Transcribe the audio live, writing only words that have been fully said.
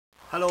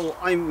Hello,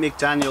 I'm Mick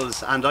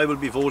Daniels and I will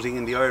be voting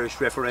in the Irish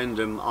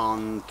referendum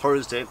on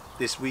Thursday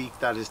this week.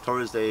 That is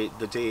Thursday,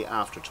 the day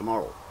after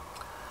tomorrow.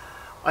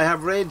 I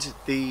have read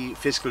the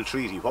fiscal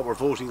treaty, what we're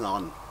voting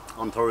on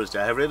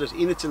Thursday. I have read it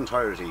in its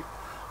entirety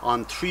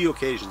on 3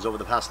 occasions over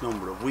the past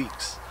number of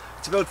weeks.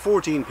 It's about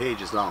 14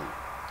 pages long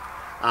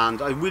and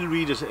I will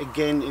read it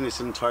again in its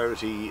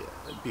entirety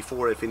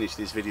before I finish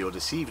this video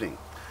this evening.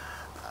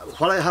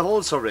 What I have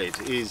also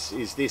read is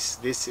this.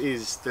 This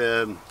is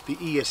the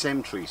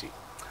ESM treaty.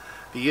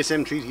 The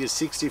ESM treaty is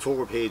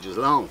 64 pages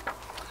long,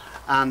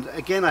 and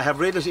again I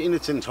have read it in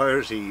its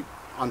entirety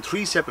on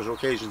 3 separate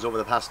occasions over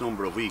the past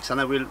number of weeks,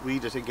 and I will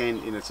read it again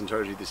in its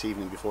entirety this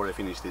evening before I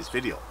finish this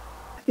video.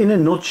 In a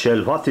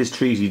nutshell, what this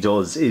treaty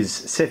does is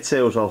sets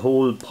out a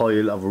whole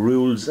pile of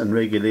rules and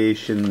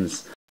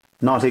regulations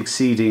not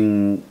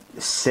exceeding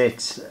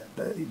set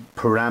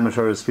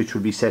parameters which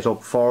would be set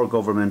up for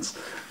governments.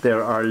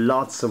 There are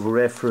lots of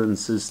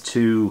references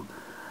to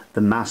the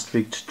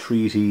Maastricht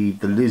Treaty,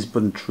 the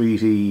Lisbon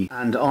Treaty,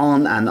 and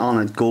on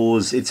it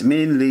goes. It's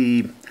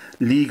mainly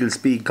legal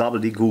speak,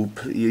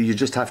 gobbledygook. You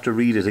just have to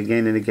read it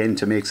again and again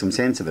to make some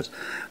sense of it.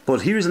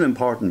 But here's an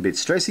important bit,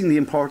 stressing the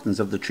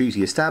importance of the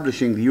treaty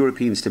establishing the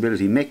European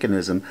Stability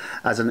Mechanism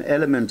as an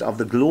element of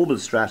the global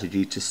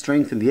strategy to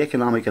strengthen the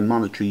economic and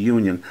monetary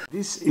union.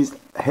 This is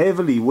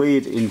heavily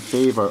weighed in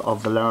favour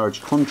of the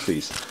large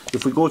countries.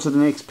 If we go to the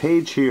next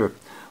page here,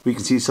 we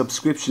can see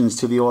subscriptions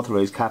to the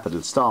authorised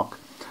capital stock.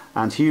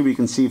 And here we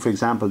can see, for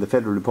example, the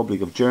Federal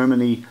Republic of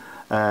Germany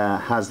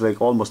has like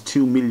almost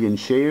 2 million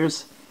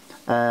shares.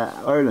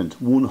 Ireland,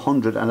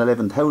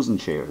 111,000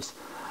 shares.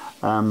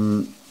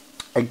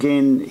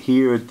 Again,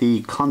 here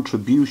the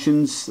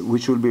contributions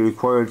which will be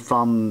required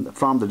from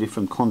the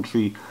different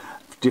countries.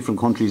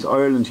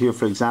 Ireland here,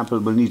 for example,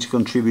 will need to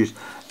contribute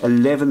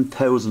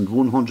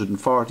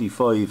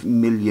 11,145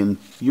 million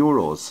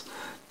euros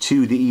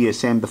to the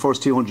ESM. The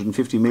first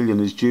 250 million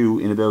is due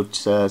in about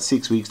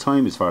 6 weeks'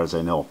 time, as far as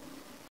I know.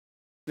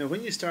 Now,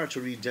 when you start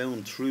to read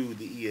down through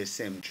the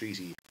ESM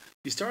treaty,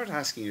 you start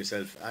asking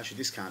yourself, actually,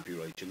 this can't be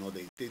right. You know,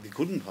 they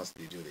couldn't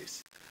possibly do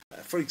this.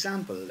 For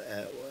example,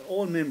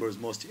 all members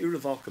must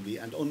irrevocably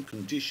and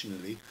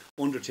unconditionally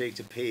undertake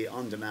to pay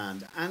on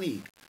demand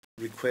any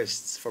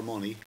requests for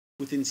money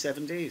within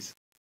 7 days.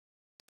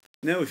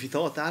 Now, if you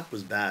thought that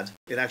was bad,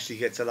 it actually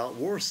gets a lot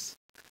worse.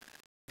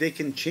 They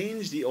can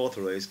change the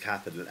authorised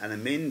capital and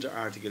amend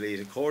Article 8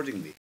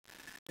 accordingly.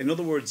 In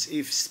other words,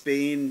 if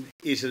Spain,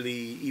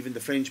 Italy, even the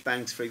French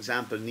banks, for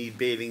example, need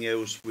bailing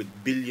out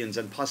with billions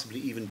and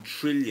possibly even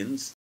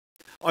trillions,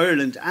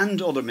 Ireland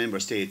and other member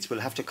states will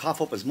have to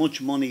cough up as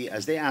much money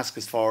as they ask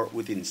us for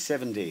within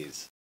 7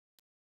 days.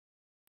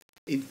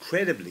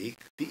 Incredibly,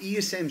 the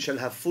ESM shall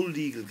have full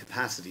legal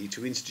capacity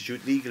to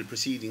institute legal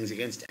proceedings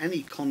against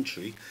any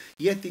country,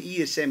 yet the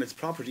ESM, its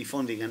property,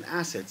 funding and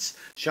assets,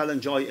 shall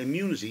enjoy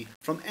immunity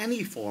from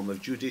any form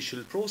of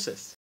judicial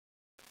process.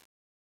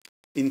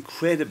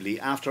 Incredibly,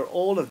 after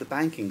all of the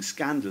banking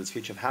scandals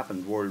which have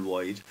happened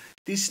worldwide,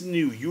 this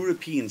new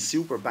European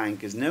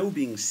superbank is now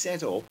being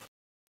set up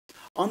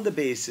on the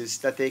basis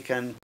that they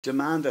can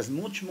demand as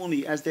much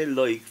money as they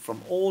like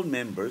from all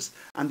members,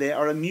 and they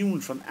are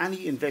immune from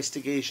any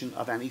investigation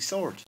of any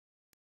sort.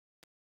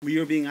 We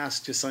are being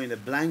asked to sign a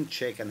blank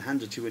cheque and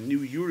hand it to a new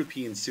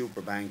European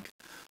superbank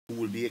who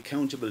will be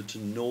accountable to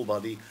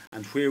nobody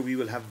and where we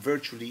will have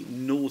virtually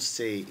no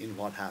say in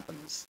what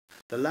happens.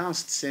 The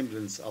last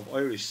semblance of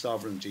Irish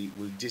sovereignty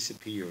will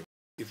disappear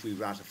if we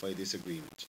ratify this agreement.